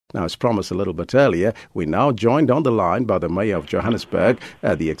Now, as promised a little bit earlier, we're now joined on the line by the Mayor of Johannesburg,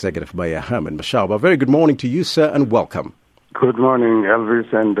 the Executive Mayor Herman Mashaba. Very good morning to you, sir, and welcome. Good morning,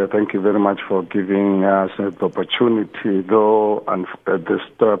 Elvis, and thank you very much for giving us the opportunity, though at this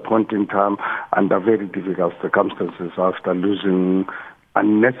point in time, under very difficult circumstances, after losing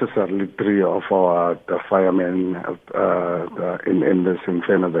unnecessarily 3 of our firemen in this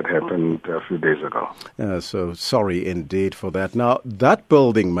inferno that happened a few days ago. So sorry indeed for that. Now, that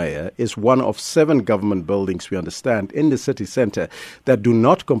building, Mayor, is one of 7 government buildings, we understand, in the city centre that do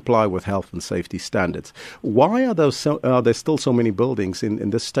not comply with health and safety standards. Why are there still so many buildings in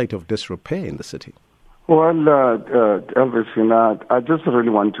this state of disrepair in the city? Well, Elvis, I just really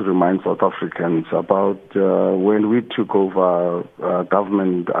want to remind South Africans about when we took over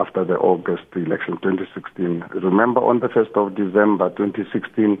government after the August election 2016. Remember, on the 1st of December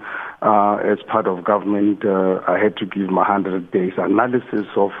 2016, as part of government, I had to give my 100 days analysis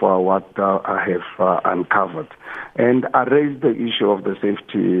of what I have uncovered. And I raised the issue of the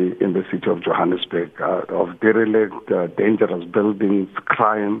safety in the city of Johannesburg, of derelict, dangerous buildings,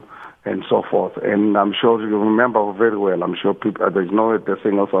 crime, and so forth. And I'm sure you remember very well. I'm sure there's no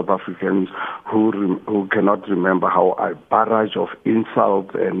single South Africans who cannot remember how a barrage of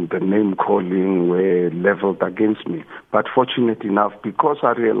insults and the name calling were leveled against me. But fortunately enough, because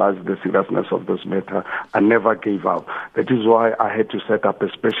I realized the seriousness of this matter, I never gave up. That is why I had to set up a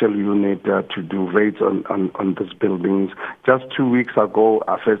special unit to do raids on these buildings. Just 2 weeks ago,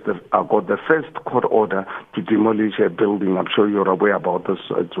 I got the first court order to demolish a building. I'm sure you're aware about this.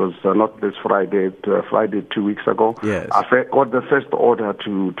 It was not this Friday, Friday 2 weeks ago. Yes. I got the first order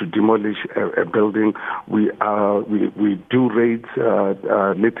to demolish a building. We do raids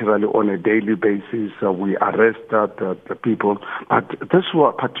literally on a daily basis. We arrest the people. But this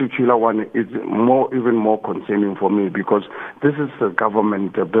particular one is even more concerning for me because this is a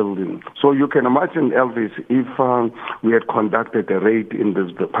government building. So you can imagine, Elvis, if we had conducted a raid in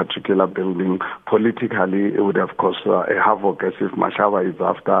this particular building, politically it would have caused a havoc, as if Mashaba is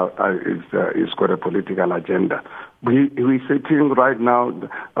after is got a political agenda. We're sitting right now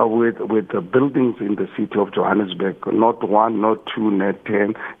with the buildings in the city of Johannesburg, not 1, not 2, not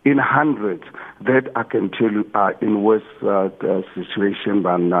 10, in hundreds that I can tell you are in worse situation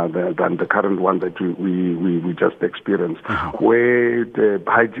than the current one that we just experienced, where the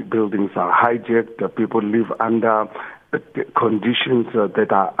buildings are hijacked, people live under conditions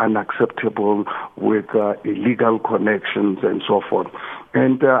that are unacceptable with illegal connections and so forth.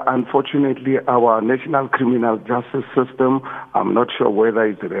 And unfortunately, our national criminal justice system, I'm not sure whether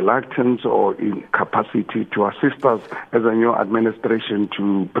it's reluctance or incapacity to assist us as a new administration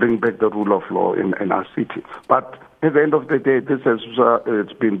to bring back the rule of law in our city. But at the end of the day, this has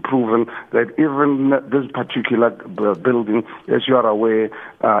it's been proven that even this particular building, as you are aware,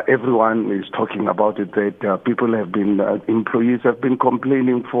 everyone is talking about it, that people have been, employees have been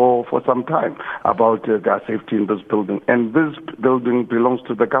complaining for some time about their safety in this building. And this building belongs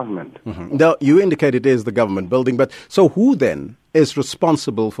to the government. Mm-hmm. Now, you indicate it is the government building, but so who then is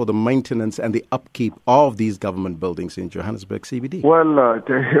responsible for the maintenance and the upkeep of these government buildings in Johannesburg CBD? Well,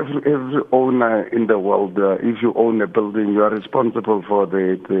 every owner in the world, if you own a building, you are responsible for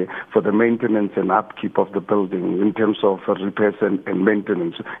the maintenance and upkeep of the building in terms of repairs and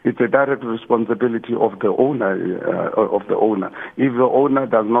maintenance. It's a direct responsibility of the owner. If the owner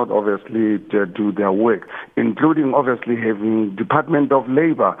does not obviously do their work, including obviously having Department of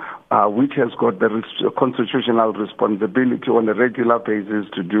Labor, which has got the constitutional responsibility on a regular basis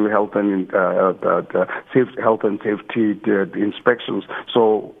to do health and safety inspections.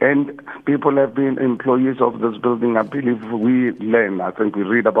 So, and people have been employees of this building. I believe we learn. I think we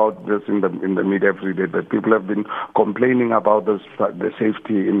read about this in the media every day. That people have been complaining about the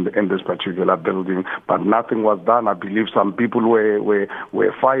safety in this particular building, but nothing was done. I believe some people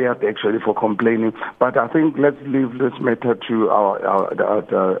were fired actually for complaining. But I think let's leave this matter to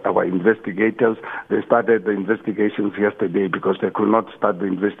our investigators. They started the investigations yesterday because they could not start the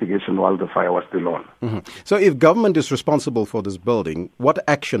investigation while the fire was still on. Mm-hmm. So if government is responsible for this building, what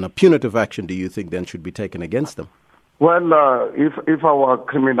action, a punitive action, do you think then should be taken against them? Well, if our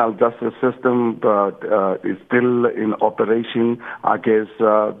criminal justice system is still in operation, I guess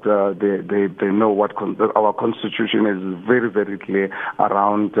they know what our constitution is very, very clear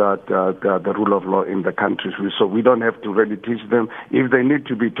around the rule of law in the country. So we don't have to really teach them. If they need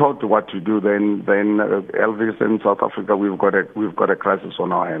to be taught what to do, then Elvis, in South Africa, we've got a crisis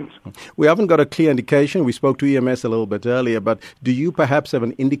on our hands. We haven't got a clear indication. We spoke to EMS a little bit earlier, but do you perhaps have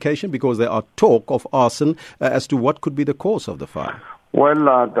an indication, because there are talk of arson, as to what could be the cause of the fire? Well,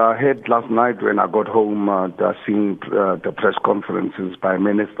 I heard last night when I got home, seeing the press conferences by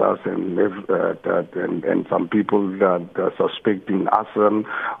ministers and some people suspecting arson.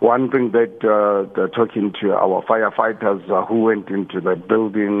 One thing that talking to our firefighters who went into the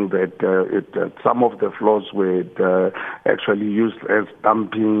building, that some of the floors were actually used as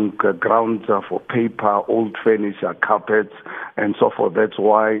dumping grounds for paper, old furniture, carpets, and so forth. That's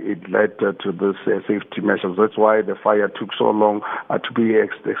why it led to this safety measures. That's why the fire took so long to be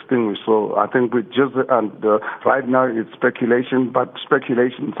extinguished. So I think we just, right now it's speculation, but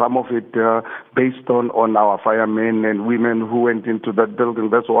speculation, some of it based on our firemen and women who went into that building.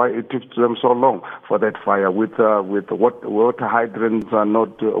 That's why it took them so long for that fire, with water hydrants are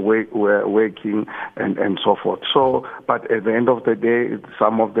not working and so forth. So, but at the end of the day,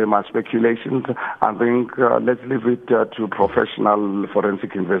 some of them are speculations. I think let's leave it to professional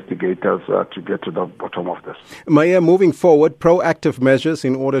forensic investigators to get to the bottom of this. Mayor, moving forward, proactive measures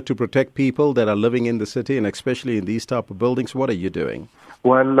in order to protect people that are living in the city and especially in these type of buildings, what are you doing?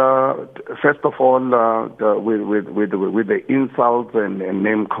 Well, first of all, with the insults and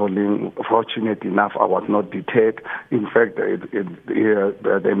name calling, fortunate enough, I was not deterred. In fact,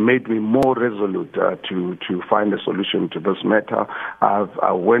 they made me more resolute to find a solution to this matter.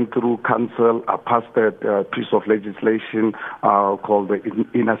 I went through council. I passed a piece of legislation called the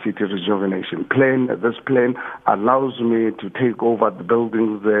Inner City Rejuvenation Plan. This plan allows me to take over the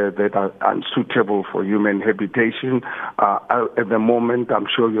buildings that are unsuitable for human habitation. At the moment, I'm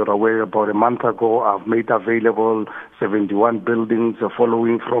sure you're aware, about a month ago, I've made available 71 buildings,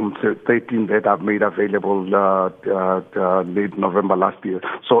 following from 13 that I've made available late November last year.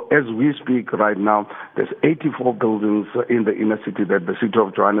 So as we speak right now, there's 84 buildings in the inner city that the city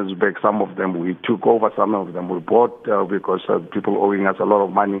of Johannesburg, some of them we took over, some of them we bought because people owing us a lot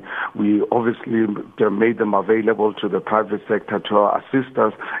of money. We obviously made them available to the private sector to assist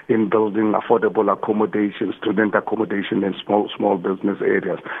us in building affordable accommodation, student accommodation, and small business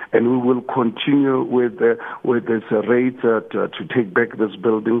areas. And we will continue with this rate to take back these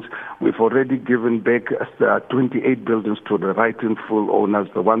buildings. We've already given back 28 buildings to the rightful owners,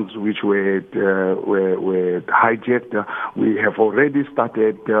 the ones which were hijacked. We have already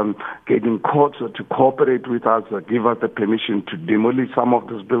started getting courts to cooperate with us, give us the permission to demolish some of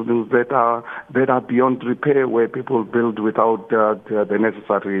those buildings that are beyond repair, where people build without the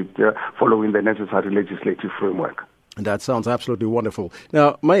necessary following the necessary legislative framework. That sounds absolutely wonderful.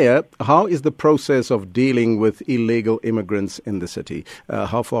 Now, Mayor, how is the process of dealing with illegal immigrants in the city?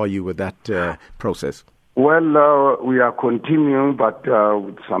 How far are you with that process? Well, we are continuing, but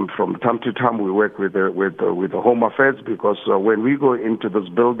from time to time we work with the Home Affairs, because when we go into those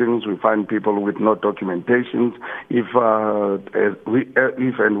buildings, we find people with no documentations. If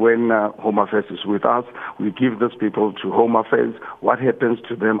and when Home Affairs is with us, we give those people to Home Affairs. What happens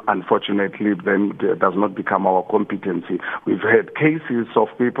to them, unfortunately, then does not become our competency. We've had cases of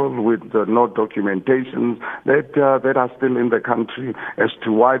people with no documentations that are still in the country, as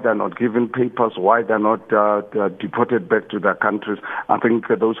to why they're not given papers, why they're not deported back to their countries. I think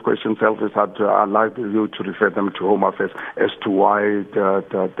those questions, Elvis, I'd like you to refer them to Home Affairs as to why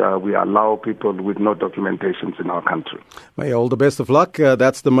we allow people with no documentations in our country. Mayor, all the best of luck.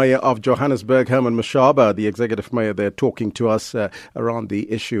 That's the Mayor of Johannesburg, Herman Mashaba, the Executive Mayor there, talking to us around the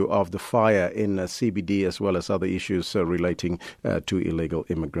issue of the fire in CBD, as well as other issues relating to illegal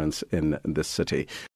immigrants in the city.